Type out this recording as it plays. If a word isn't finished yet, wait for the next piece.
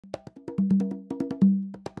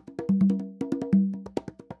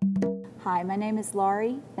Hi, my name is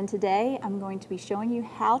Laurie, and today I'm going to be showing you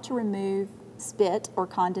how to remove spit or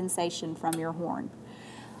condensation from your horn.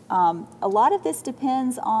 A lot of this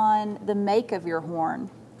depends on the make of your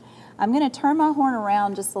horn. I'm going to turn my horn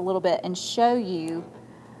around just a little bit and show you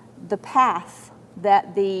the path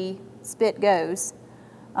that the spit goes.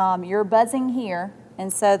 You're buzzing here,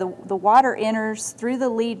 and so the water enters through the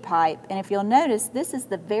lead pipe, and if you'll notice, this is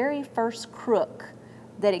the very first crook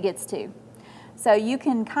that it gets to. So you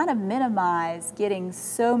can kind of minimize getting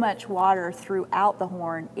so much water throughout the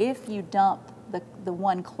horn if you dump the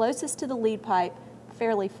one closest to the lead pipe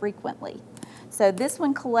fairly frequently. So this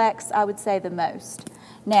one collects, I would say, the most.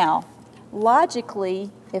 Now, logically,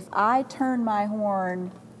 if I turn my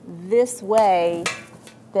horn this way,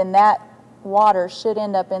 then that water should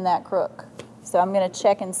end up in that crook. So I'm going to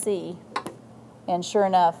check and see, and sure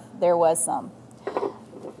enough, there was some.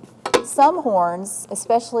 Some horns,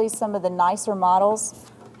 especially some of the nicer models,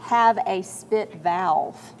 have a spit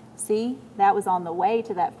valve. See, that was on the way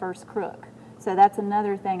to that first crook. So that's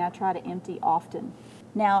another thing I try to empty often.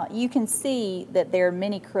 Now you can see that there are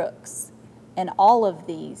many crooks, and all of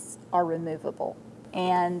these are removable.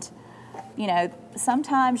 And you know,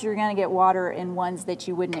 sometimes you're going to get water in ones that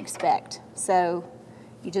you wouldn't expect. So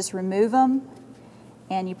you just remove them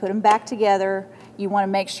and you put them back together. You want to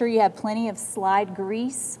make sure you have plenty of slide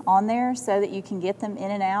grease on there so that you can get them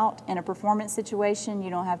in and out. In a performance situation, you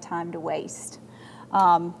don't have time to waste.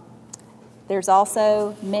 There's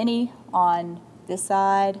also many on this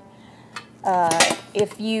side.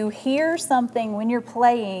 If you hear something when you're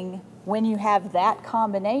playing, when you have that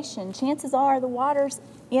combination, chances are the water's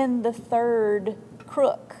in the third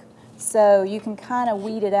crook. So you can kind of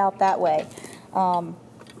weed it out that way.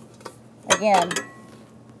 Again,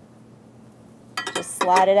 just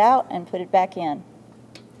slide it out and put it back in.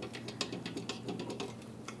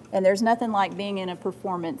 And there's nothing like being in a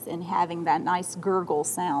performance and having that nice gurgle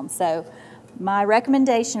sound. So my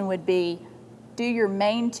recommendation would be do your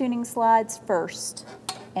main tuning slides first,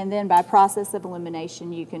 and then by process of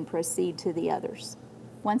elimination you can proceed to the others.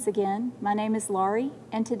 Once again, my name is Laurie,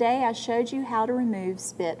 and today I showed you how to remove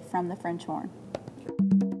spit from the French horn.